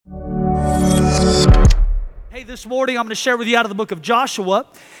this morning, I'm going to share with you out of the book of Joshua.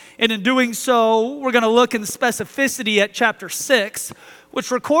 And in doing so, we're going to look in specificity at chapter 6,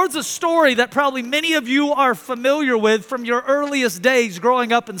 which records a story that probably many of you are familiar with from your earliest days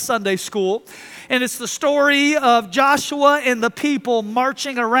growing up in Sunday school. And it's the story of Joshua and the people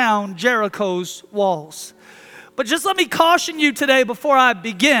marching around Jericho's walls. But just let me caution you today before I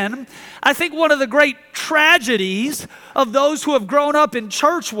begin. I think one of the great tragedies of those who have grown up in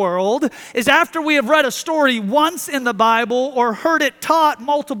church world is after we have read a story once in the Bible or heard it taught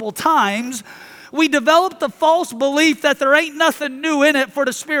multiple times, we develop the false belief that there ain't nothing new in it for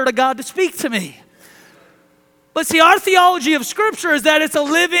the Spirit of God to speak to me. But see, our theology of Scripture is that it's a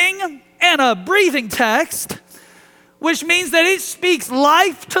living and a breathing text, which means that it speaks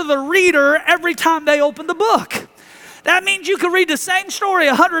life to the reader every time they open the book. That means you can read the same story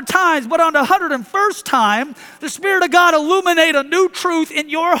 100 times, but on the 101st time, the Spirit of God illuminate a new truth in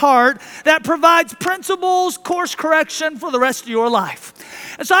your heart that provides principles, course correction for the rest of your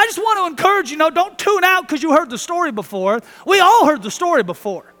life. And so I just want to encourage you, don't tune out because you heard the story before. We all heard the story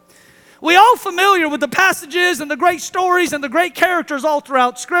before. We all familiar with the passages and the great stories and the great characters all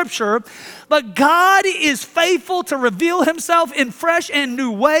throughout Scripture, but God is faithful to reveal Himself in fresh and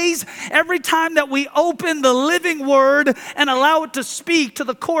new ways every time that we open the living Word and allow it to speak to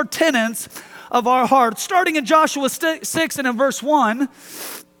the core tenets of our hearts. Starting in Joshua 6 and in verse 1,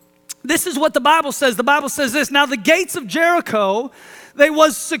 this is what the Bible says. The Bible says this: "Now the gates of Jericho, they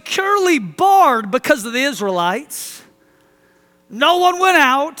was securely barred because of the Israelites. No one went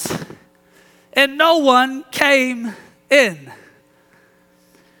out, and no one came in."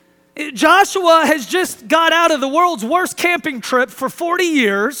 Joshua has just got out of the world's worst camping trip for 40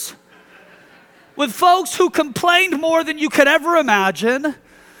 years with folks who complained more than you could ever imagine,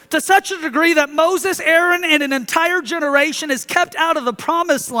 to such a degree that Moses, Aaron, and an entire generation is kept out of the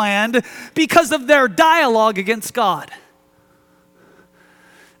promised land because of their dialogue against God.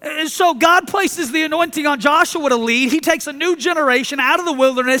 And so God places the anointing on Joshua to lead. He takes a new generation out of the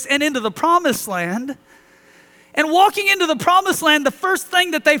wilderness and into the promised land. And walking into the promised land, the first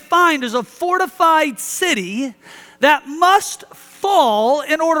thing that they find is a fortified city that must fall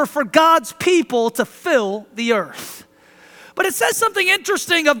in order for God's people to fill the earth. But it says something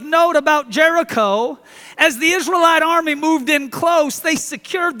interesting of note about Jericho. As the Israelite army moved in close, they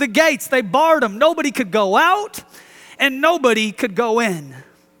secured the gates. They barred them. Nobody could go out and nobody could go in.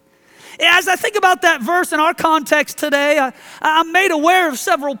 As I think about that verse in our context today, I'm made aware of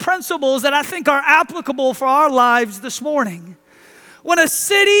several principles that I think are applicable for our lives this morning. When a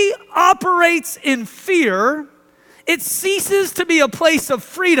city operates in fear, it ceases to be a place of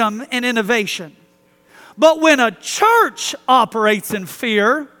freedom and innovation. But when a church operates in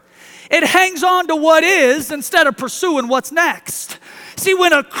fear, it hangs on to what is instead of pursuing what's next. See,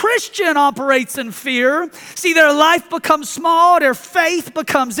 when a Christian operates in fear, their life becomes small, their faith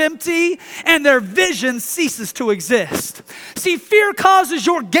becomes empty, and their vision ceases to exist. See, fear causes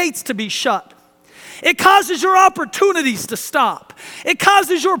your gates to be shut. It causes your opportunities to stop. It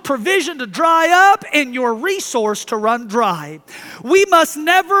causes your provision to dry up and your resource to run dry. We must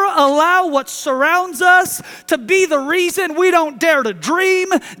never allow what surrounds us to be the reason we don't dare to dream,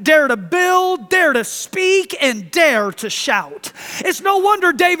 dare to build, dare to speak, and dare to shout. It's no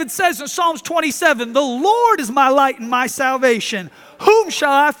wonder David says in Psalms 27, "The Lord is my light and my salvation. Whom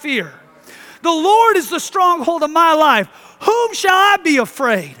shall I fear? The Lord is the stronghold of my life. Whom shall I be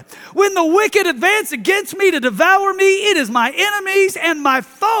afraid? When the wicked advance against me to devour me, it is my enemies and my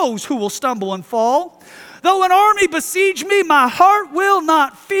foes who will stumble and fall. Though an army besiege me, my heart will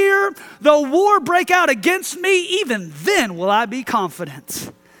not fear. Though war break out against me, even then will I be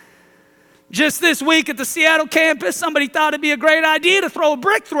confident." Just this week at the Seattle campus, somebody thought it'd be a great idea to throw a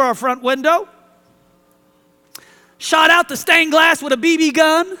brick through our front window. Shot out the stained glass with a BB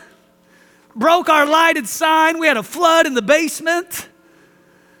gun. Broke our lighted sign. We had a flood in the basement.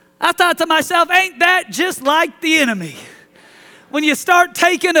 I thought to myself, ain't that just like the enemy? When you start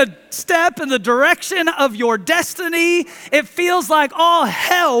taking a step in the direction of your destiny, it feels like all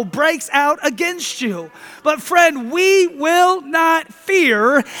hell breaks out against you. But friend, we will not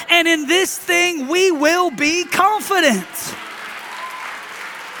fear, and in this thing we will be confident.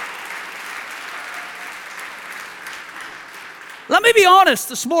 Let me be honest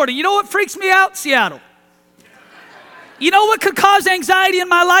this morning. You know what freaks me out? Seattle. You know what could cause anxiety in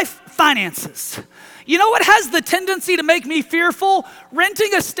my life? Finances. You know what has the tendency to make me fearful?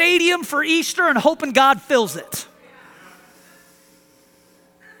 Renting a stadium for Easter and hoping God fills it.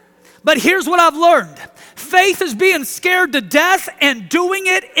 But here's what I've learned. Faith is being scared to death and doing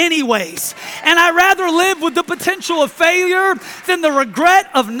it anyways. And I'd rather live with the potential of failure than the regret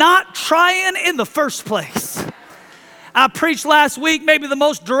of not trying in the first place. I preached last week maybe the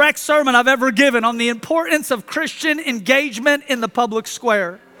most direct sermon I've ever given on the importance of Christian engagement in the public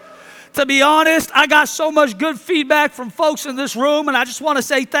square. To be honest, I got so much good feedback from folks in this room, and I just want to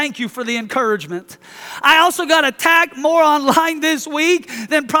say thank you for the encouragement. I also got attacked more online this week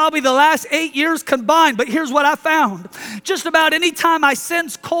than probably the last 8 years combined, but here's what I found. Just about any time I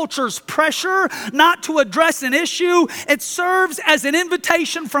sense culture's pressure not to address an issue, it serves as an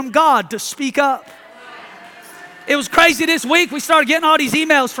invitation from God to speak up. It was crazy this week. We started getting all these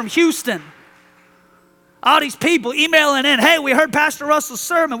emails from Houston. All these people emailing in, hey, we heard Pastor Russell's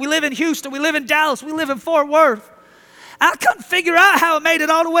sermon. We live in Houston. We live in Dallas. We live in Fort Worth. I couldn't figure out how it made it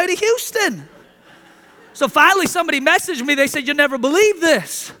all the way to Houston. So finally somebody messaged me. They said, you'll never believe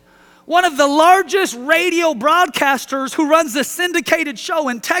this. One of the largest radio broadcasters who runs a syndicated show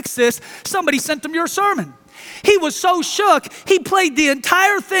in Texas, somebody sent him your sermon. He was so shook, he played the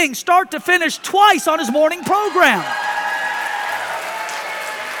entire thing start to finish twice on his morning program.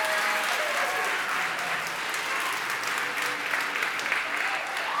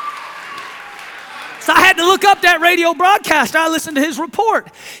 So I had to look up that radio broadcast. I listened to his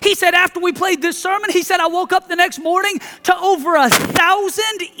report. He said after we played this sermon, he said I woke up the next morning to over 1,000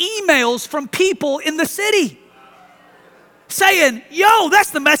 emails from people in the city saying, yo,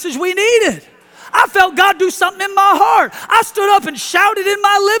 that's the message we needed. I felt God do something in my heart. I stood up and shouted in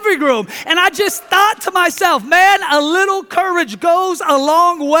my living room, and I just thought to myself, man, a little courage goes a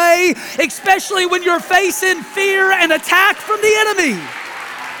long way, especially when you're facing fear and attack from the enemy.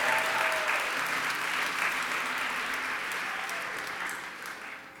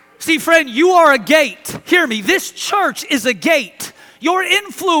 See, friend, you are a gate. Hear me, this church is a gate. Your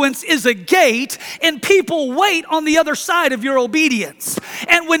influence is a gate, and people wait on the other side of your obedience.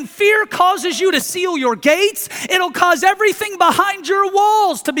 And when fear causes you to seal your gates, it'll cause everything behind your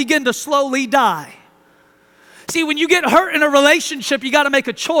walls to begin to slowly die. See, when you get hurt in a relationship, you got to make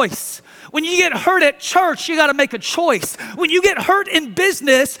a choice. When you get hurt at church, you got to make a choice. When you get hurt in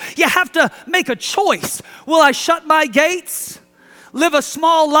business, you have to make a choice. Will I shut my gates? Live a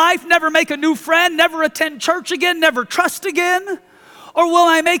small life, never make a new friend, never attend church again, never trust again? Or will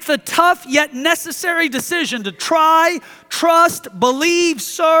I make the tough yet necessary decision to try, trust, believe,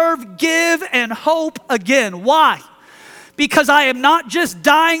 serve, give, and hope again? Why? Because I am not just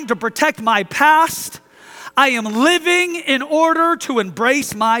dying to protect my past, I am living in order to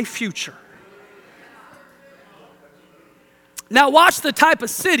embrace my future. Now watch the type of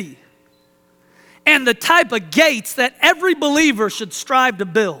city and the type of gates that every believer should strive to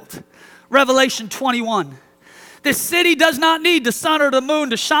build. Revelation 21. This city does not need the sun or the moon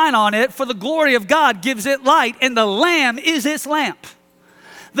to shine on it, for the glory of God gives it light, and the Lamb is its lamp.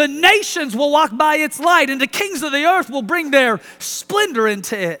 The nations will walk by its light, and the kings of the earth will bring their splendor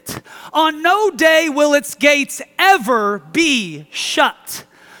into it. On no day will its gates ever be shut,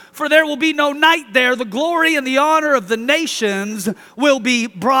 for there will be no night there. The glory and the honor of the nations will be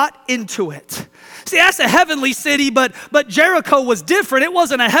brought into it. See, that's a heavenly city, but Jericho was different. It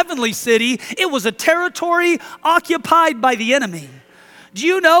wasn't a heavenly city. It was a territory occupied by the enemy. Do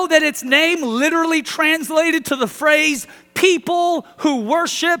you know that its name literally translated to the phrase, people who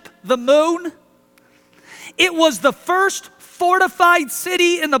worship the moon? It was the first fortified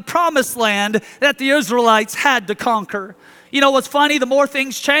city in the promised land that the Israelites had to conquer. You know what's funny? The more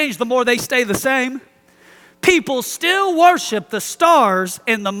things change, the more they stay the same. People still worship the stars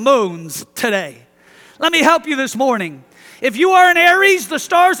and the moons today. Let me help you this morning. If you are an Aries, the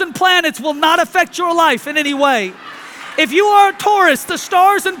stars and planets will not affect your life in any way. If you are a Taurus, the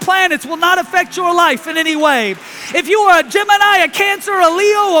stars and planets will not affect your life in any way. If you are a Gemini, a Cancer, a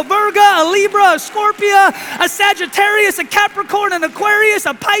Leo, a Virgo, a Libra, a Scorpio, a Sagittarius, a Capricorn, an Aquarius,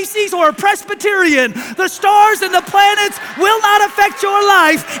 a Pisces, or a Presbyterian, the stars and the planets will not affect your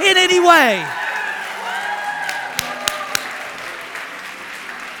life in any way.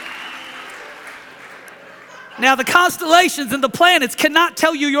 Now, the constellations and the planets cannot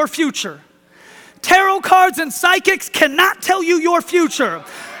tell you your future. Tarot cards and psychics cannot tell you your future.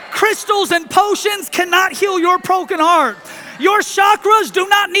 Crystals and potions cannot heal your broken heart. Your chakras do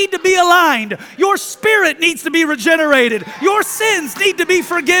not need to be aligned. Your spirit needs to be regenerated. Your sins need to be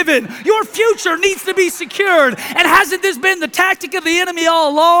forgiven. Your future needs to be secured. And hasn't this been the tactic of the enemy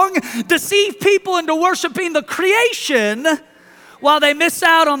all along? Deceive people into worshiping the creation while they miss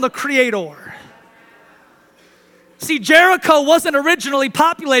out on the Creator. See, Jericho wasn't originally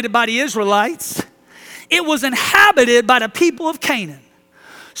populated by the Israelites. It was inhabited by the people of Canaan.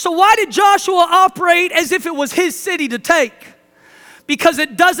 So why did Joshua operate as if it was his city to take? Because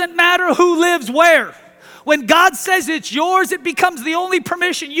it doesn't matter who lives where. When God says it's yours, it becomes the only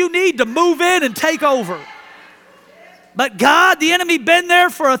permission you need to move in and take over. But God, the enemy been there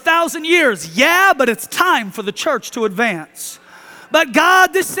for 1,000 years. Yeah, but it's time for the church to advance. But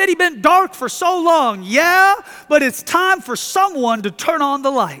God, this city been dark for so long. Yeah, but it's time for someone to turn on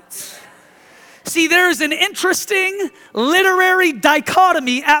the lights. See, there's an interesting literary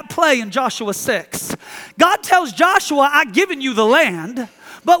dichotomy at play in Joshua 6. God tells Joshua, I've given you the land,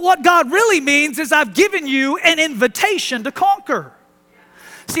 but what God really means is I've given you an invitation to conquer.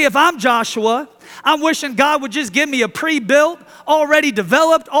 See, if I'm Joshua, I'm wishing God would just give me a pre-built, already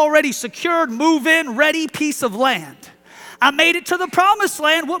developed, already secured, move-in, ready piece of land. I made it to the promised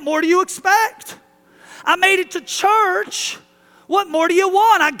land. What more do you expect? I made it to church. What more do you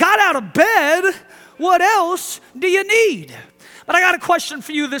want? I got out of bed. What else do you need? But I got a question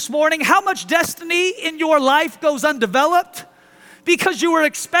for you this morning. How much destiny in your life goes undeveloped because you were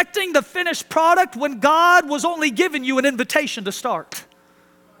expecting the finished product when God was only giving you an invitation to start?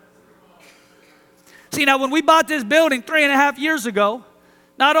 See, now when we bought this building 3.5 years ago,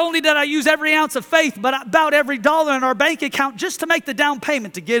 not only did I use every ounce of faith, but about every dollar in our bank account just to make the down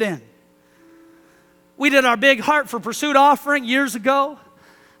payment to get in. We did our big Heart for Pursuit offering years ago.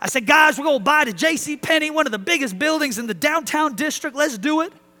 I said, guys, we're going to buy the JCPenney, one of the biggest buildings in the downtown district. Let's do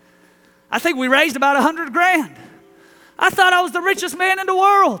it. I think we raised about $100,000. I thought I was the richest man in the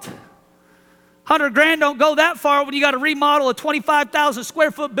world. $100,000 don't go that far when you got to remodel a 25,000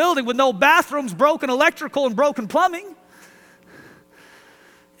 square foot building with no bathrooms, broken electrical, and broken plumbing.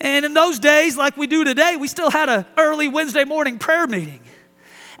 And in those days, like we do today, we still had an early Wednesday morning prayer meeting.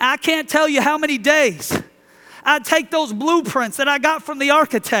 I can't tell you how many days I'd take those blueprints that I got from the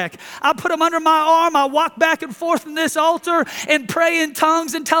architect. I put them under my arm. I walk back and forth in this altar and pray in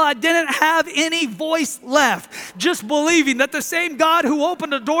tongues until I didn't have any voice left. Just believing that the same God who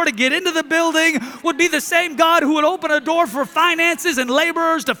opened a door to get into the building would be the same God who would open a door for finances and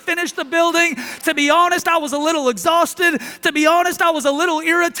laborers to finish the building. To be honest, I was a little exhausted. To be honest, I was a little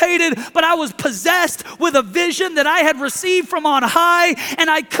irritated, but I was possessed with a vision that I had received from on high, and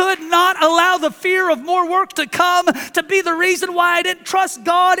I could not allow the fear of more work to come to be the reason why I didn't trust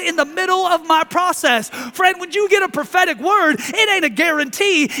God in the middle of my process. Friend, when you get a prophetic word, it ain't a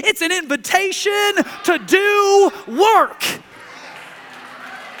guarantee. It's an invitation to do work.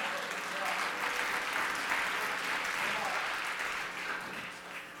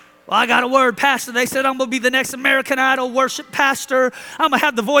 Well, I got a word, Pastor. They said I'm going to be the next American Idol worship pastor. I'm going to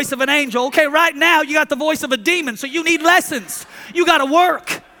have the voice of an angel. Okay, right now you got the voice of a demon, so you need lessons. You got to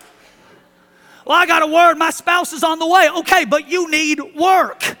work. Well, I got a word, my spouse is on the way. Okay, but you need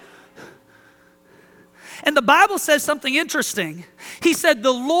work. And the Bible says something interesting. He said,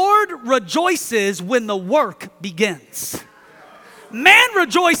 the Lord rejoices when the work begins. Man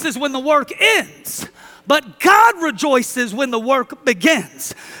rejoices when the work ends, but God rejoices when the work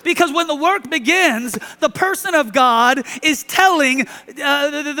begins. Because when the work begins, the person of God is telling,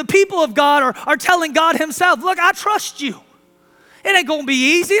 the people of God are telling God himself, look, I trust you. It ain't going to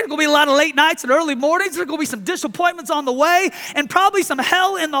be easy. There's going to be a lot of late nights and early mornings. There's going to be some disappointments on the way and probably some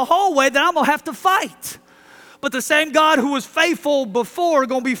hell in the hallway that I'm going to have to fight. But the same God who was faithful before is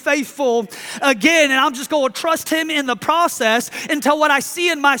going to be faithful again, and I'm just going to trust him in the process until what I see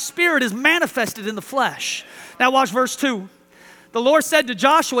in my spirit is manifested in the flesh. Now watch verse 2. The Lord said to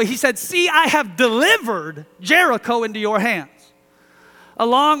Joshua, he said, see, I have delivered Jericho into your hands,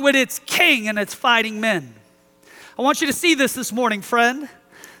 along with its king and its fighting men. I want you to see this morning, friend.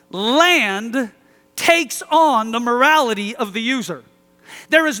 Land takes on the morality of the user.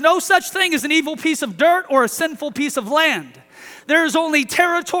 There is no such thing as an evil piece of dirt or a sinful piece of land. There is only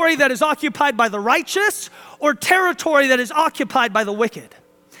territory that is occupied by the righteous or territory that is occupied by the wicked.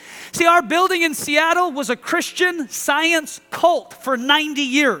 See, our building in Seattle was a Christian Science cult for 90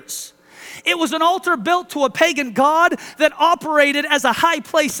 years. It was an altar built to a pagan god that operated as a high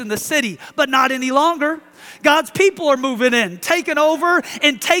place in the city, but not any longer. God's people are moving in, taking over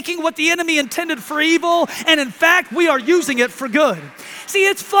and taking what the enemy intended for evil, and in fact, we are using it for good. See,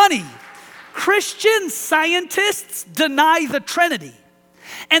 it's funny. Christian scientists deny the Trinity,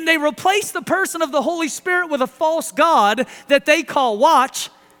 and they replace the person of the Holy Spirit with a false god that they call, watch,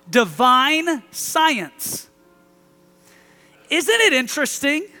 divine science. Isn't it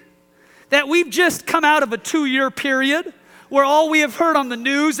interesting that we've just come out of a 2-year period where all we have heard on the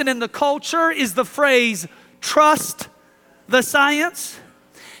news and in the culture is the phrase, trust the science?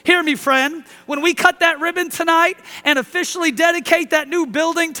 Hear me, friend. When we cut that ribbon tonight and officially dedicate that new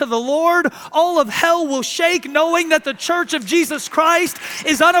building to the Lord, all of hell will shake, knowing that the Church of Jesus Christ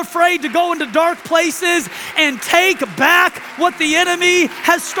is unafraid to go into dark places and take back what the enemy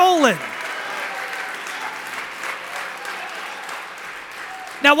has stolen.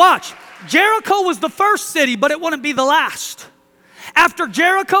 Now watch. Jericho was the first city, but it wouldn't be the last. After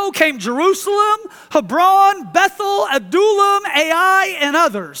Jericho came Jerusalem, Hebron, Bethel, Adullam, Ai, and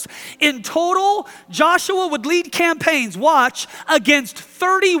others. In total, Joshua would lead campaigns, watch, against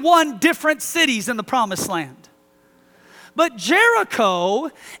 31 different cities in the Promised Land. But Jericho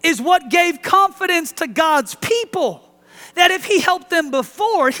is what gave confidence to God's people that if he helped them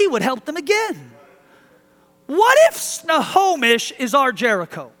before, he would help them again. What if Snohomish is our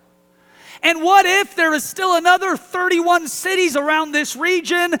Jericho? And what if there is still another 31 cities around this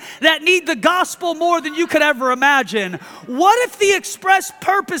region that need the gospel more than you could ever imagine? What if the express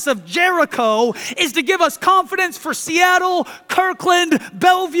purpose of Jericho is to give us confidence for Seattle, Kirkland,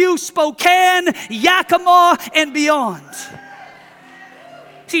 Bellevue, Spokane, Yakima, and beyond?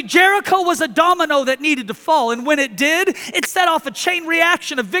 See, Jericho was a domino that needed to fall, and when it did, it set off a chain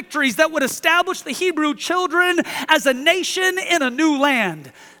reaction of victories that would establish the Hebrew children as a nation in a new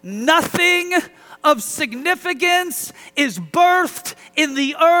land. Nothing of significance is birthed in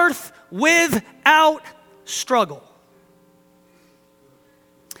the earth without struggle.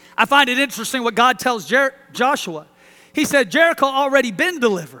 I find it interesting what God tells Joshua. He said, Jericho already been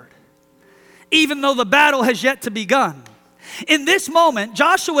delivered, even though the battle has yet to begun. In this moment,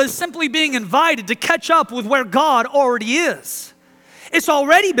 Joshua is simply being invited to catch up with where God already is. It's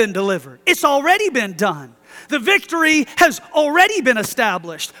already been delivered. It's already been done. The victory has already been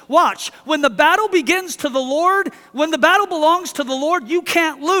established. Watch, when the battle begins to the Lord, when the battle belongs to the Lord, you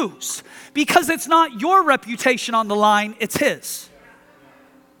can't lose because it's not your reputation on the line, it's His.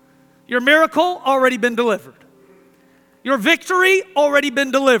 Your miracle already been delivered. Your victory already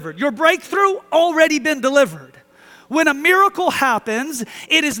been delivered. Your breakthrough already been delivered. When a miracle happens,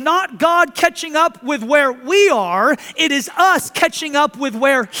 it is not God catching up with where we are, it is us catching up with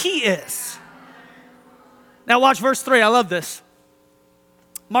where He is. Now watch verse 3, I love this.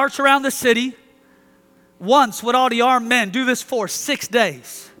 March around the city. Once would all the armed men do this for 6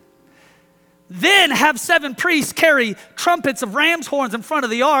 days. Then have 7 priests carry trumpets of ram's horns in front of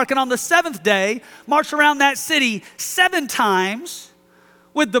the ark, and on the 7th day, march around that city 7 times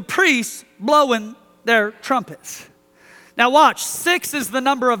with the priests blowing their trumpets. Now watch, 6 is the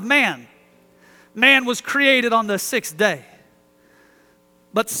number of man. Man was created on the 6th day.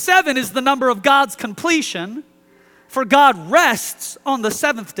 But 7 is the number of God's completion, for God rests on the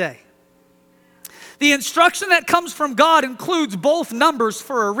 7th day. The instruction that comes from God includes both numbers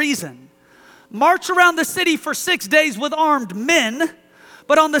for a reason. March around the city for 6 days with armed men,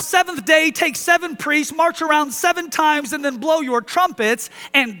 but on the 7th day, take 7 priests, march around 7 times, and then blow your trumpets,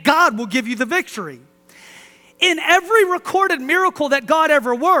 and God will give you the victory. In every recorded miracle that God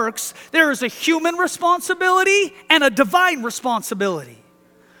ever works, there is a human responsibility and a divine responsibility.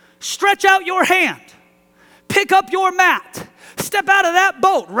 Stretch out your hand, pick up your mat, step out of that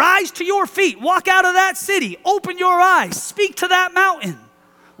boat, rise to your feet, walk out of that city, open your eyes, speak to that mountain,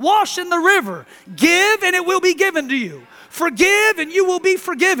 wash in the river, give and it will be given to you. Forgive and you will be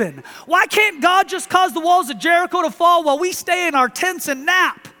forgiven. Why can't God just cause the walls of Jericho to fall while we stay in our tents and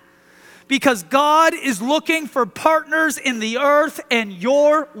nap? Because God is looking for partners in the earth, and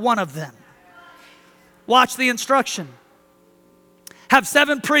you're one of them. Watch the instruction. Have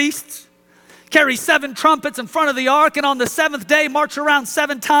 7 priests, carry 7 trumpets in front of the ark, and on the 7th day, march around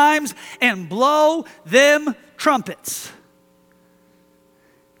 7 times and blow them trumpets.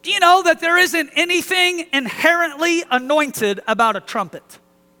 Do you know that there isn't anything inherently anointed about a trumpet?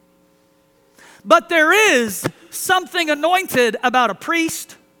 But there is something anointed about a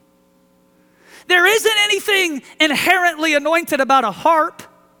priest. There isn't anything inherently anointed about a harp,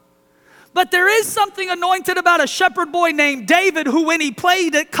 but there is something anointed about a shepherd boy named David who, when he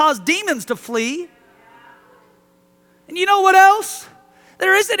played it, caused demons to flee. And you know what else?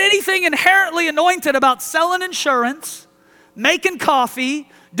 There isn't anything inherently anointed about selling insurance, making coffee,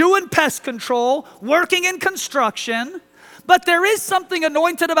 doing pest control, working in construction. But there is something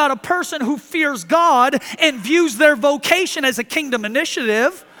anointed about a person who fears God and views their vocation as a kingdom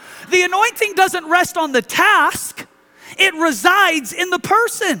initiative. The anointing doesn't rest on the task, it resides in the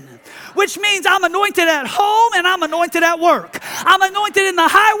person, which means I'm anointed at home and I'm anointed at work. I'm anointed in the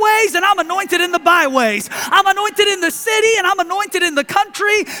highways and I'm anointed in the byways. I'm anointed in the city and I'm anointed in the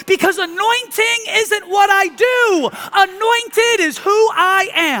country, because anointing isn't what I do. Anointed is who I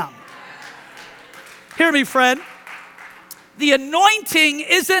am. Hear me, friend. The anointing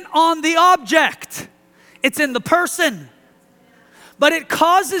isn't on the object, it's in the person. But it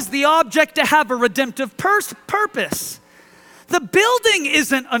causes the object to have a redemptive purpose. The building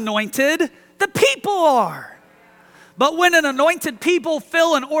isn't anointed, the people are. But when an anointed people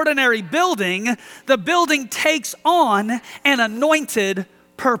fill an ordinary building, the building takes on an anointed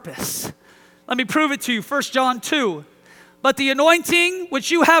purpose. Let me prove it to you. 1 John 2. But the anointing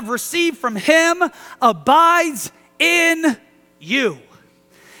which you have received from him abides in you.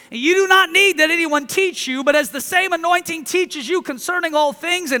 And you do not need that anyone teach you, but as the same anointing teaches you concerning all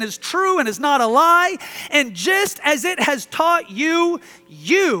things and is true and is not a lie, and just as it has taught you,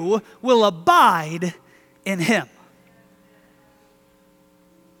 you will abide in him.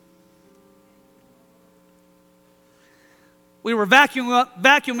 We were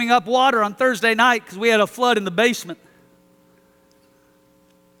vacuuming up water on Thursday night because we had a flood in the basement.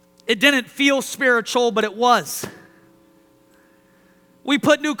 It didn't feel spiritual, but it was. We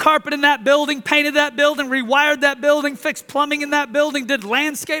put new carpet in that building, painted that building, rewired that building, fixed plumbing in that building, did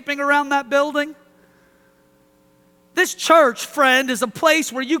landscaping around that building. This church, friend, is a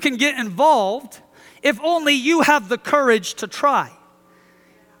place where you can get involved if only you have the courage to try.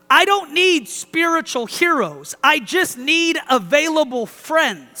 I don't need spiritual heroes. I just need available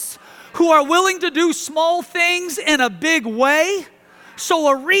friends who are willing to do small things in a big way so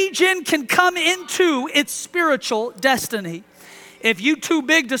a region can come into its spiritual destiny. If you're too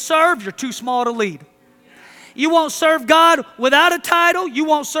big to serve, you're too small to lead. You won't serve God without a title. You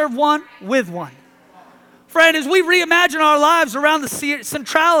won't serve one with one. Friend, as we reimagine our lives around the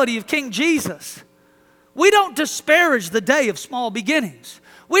centrality of King Jesus, we don't disparage the day of small beginnings.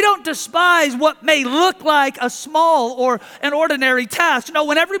 We don't despise what may look like a small or an ordinary task. No,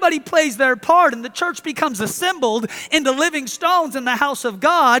 when everybody plays their part and the church becomes assembled into living stones in the house of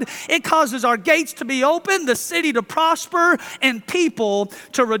God, it causes our gates to be open, the city to prosper, and people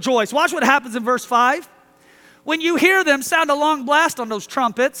to rejoice. Watch what happens in verse 5. When you hear them sound a long blast on those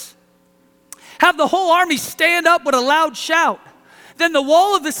trumpets, have the whole army stand up with a loud shout. Then the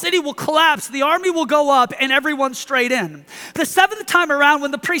wall of the city will collapse, the army will go up, and everyone straight in. The seventh time around,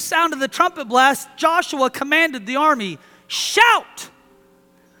 when the priest sounded the trumpet blast, Joshua commanded the army, shout,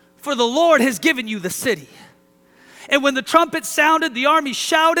 for the Lord has given you the city. And when the trumpet sounded, the army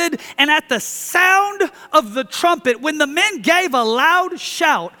shouted, and at the sound of the trumpet, when the men gave a loud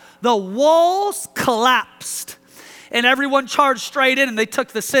shout, the walls collapsed. And everyone charged straight in, and they took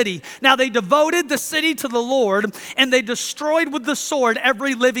the city. Now they devoted the city to the Lord, and they destroyed with the sword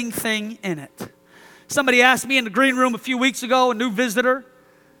every living thing in it. Somebody asked me in the green room a few weeks ago, a new visitor.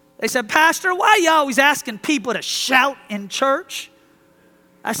 They said, Pastor, why are you always asking people to shout in church?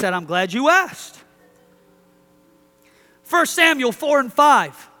 I said, I'm glad you asked. 1 Samuel 4 and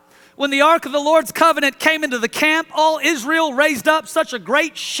 5. When the ark of the Lord's covenant came into the camp, all Israel raised up such a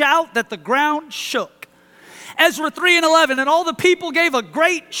great shout that the ground shook. Ezra 3 and 11, and all the people gave a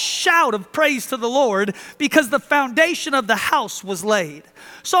great shout of praise to the Lord because the foundation of the house was laid.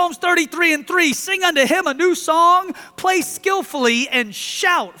 Psalms 33 and 3, sing unto him a new song, play skillfully and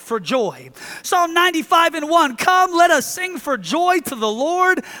shout for joy. Psalm 95 and 1, come let us sing for joy to the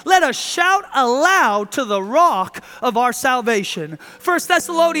Lord, let us shout aloud to the rock of our salvation. 1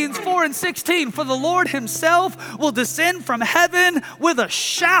 Thessalonians 4 and 16, for the Lord himself will descend from heaven with a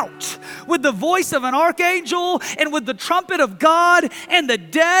shout, with the voice of an archangel and with the trumpet of God, and the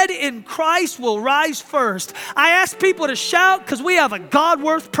dead in Christ will rise first. I ask people to shout because we have a God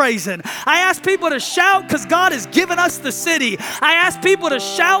worth praising. I ask people to shout because God has given us the city. I ask people to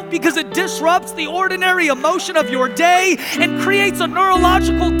shout because it disrupts the ordinary emotion of your day and creates a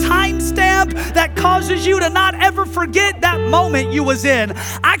neurological timestamp that causes you to not ever forget that moment you was in.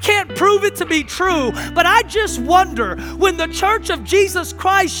 I can't prove it to be true, but I just wonder when the church of Jesus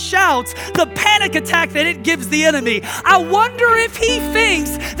Christ shouts, the panic attack that it gives the enemy. I wonder if he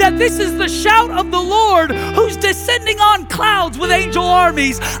thinks that this is the shout of the Lord who's descending on clouds with angel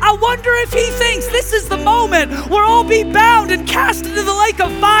armies. I wonder if he thinks this is the moment where I'll be bound and cast into the lake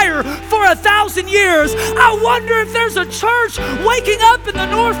of fire for 1,000 years. I wonder if there's a church waking up in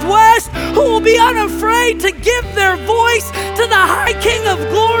the Northwest who will be unafraid to give their voice to the high King of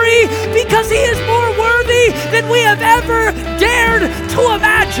glory because he is more worthy than we have ever dared to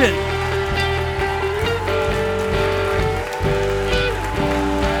imagine.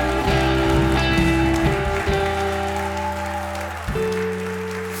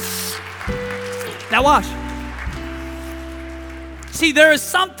 Now watch. See, there is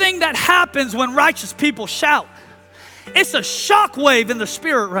something that happens when righteous people shout. It's a shockwave in the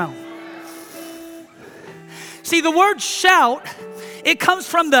spirit realm. See, the word shout, it comes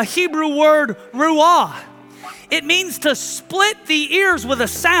from the Hebrew word ruah. It means to split the ears with a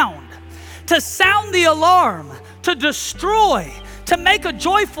sound, to sound the alarm, to destroy, to make a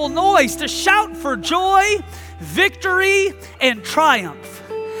joyful noise, to shout for joy, victory, and triumph.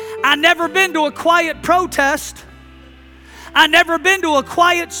 I've never been to a quiet protest. I've never been to a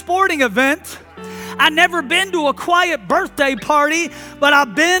quiet sporting event. I've never been to a quiet birthday party, but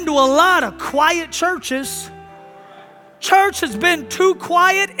I've been to a lot of quiet churches. Church has been too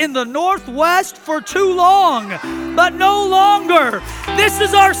quiet in the Northwest for too long, but no longer. This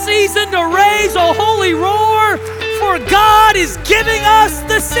is our season to raise a holy roar, for God is giving us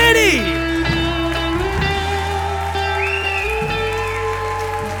the city.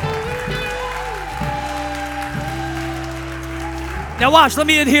 Now watch, let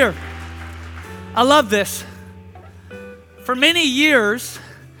me in here. I love this. For many years,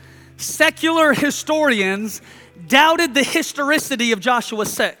 secular historians doubted the historicity of Joshua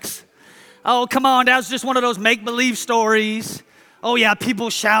 6. Oh, come on, that was just one of those make-believe stories. Oh yeah,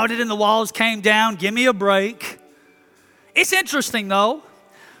 people shouted and the walls came down. Give me a break. It's interesting though.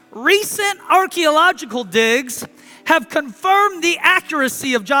 Recent archaeological digs have confirmed the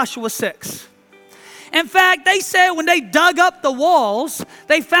accuracy of Joshua 6. In fact, they said when they dug up the walls,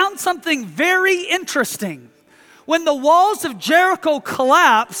 they found something very interesting. When the walls of Jericho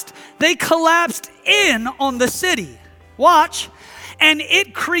collapsed, they collapsed in on the city. Watch. And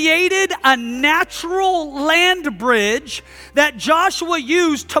it created a natural land bridge that Joshua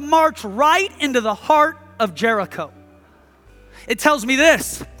used to march right into the heart of Jericho. It tells me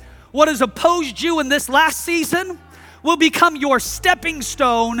this: what has opposed you in this last season will become your stepping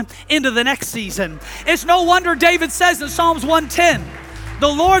stone into the next season. It's no wonder David says in Psalms 110, the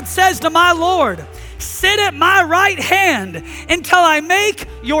Lord says to my Lord, sit at my right hand until I make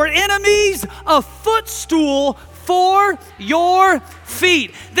your enemies a footstool for your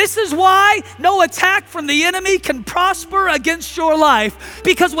feet. This is why no attack from the enemy can prosper against your life,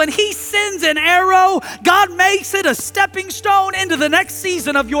 because when he sends an arrow, God makes it a stepping stone into the next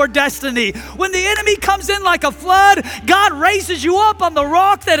season of your destiny. When the enemy comes in like a flood, God raises you up on the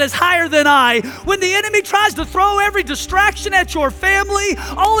rock that is higher than I. When the enemy tries to throw every distraction at your family,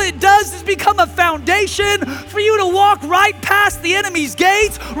 all it does is become a foundation for you to walk right past the enemy's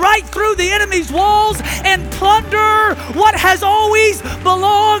gates, right through the enemy's walls, and plunder what has always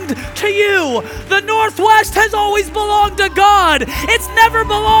belonged to you. The Northwest has always belonged to God. It's never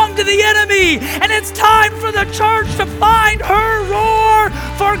belonged to the enemy. And it's time for the church to find her roar,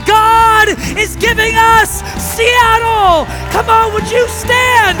 for God is giving us Seattle. Come on, would you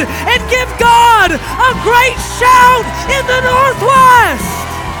stand and give God a great shout in the Northwest?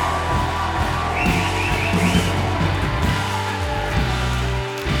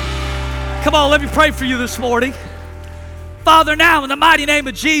 Come on, let me pray for you this morning. Father, now in the mighty name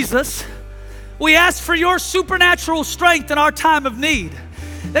of Jesus, we ask for your supernatural strength in our time of need,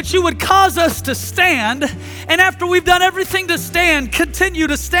 that you would cause us to stand, and after we've done everything to stand, continue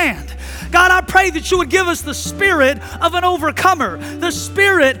to stand. God, I pray that you would give us the spirit of an overcomer, the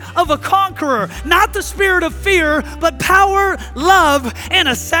spirit of a conqueror, not the spirit of fear, but power, love, and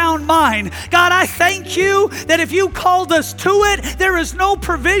a sound mind. God, I thank you that if you called us to it, there is no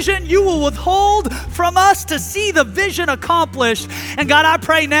provision you will withhold from us to see the vision accomplished. And God, I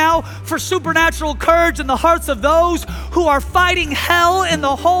pray now for supernatural courage in the hearts of those who are fighting hell in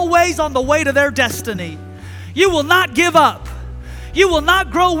the hallways on the way to their destiny. You will not give up. You will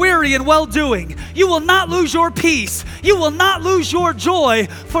not grow weary in well-doing. You will not lose your peace. You will not lose your joy,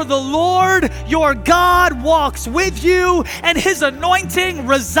 for the Lord your God walks with you, and his anointing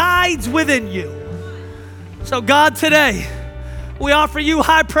resides within you. So God, today, we offer you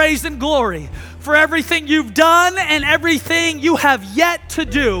high praise and glory for everything you've done and everything you have yet to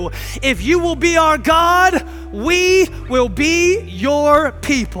do. If you will be our God, we will be your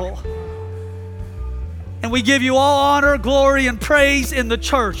people. And we give you all honor, glory, and praise in the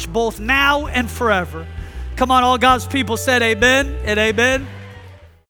church, both now and forever. Come on, all God's people said amen and amen.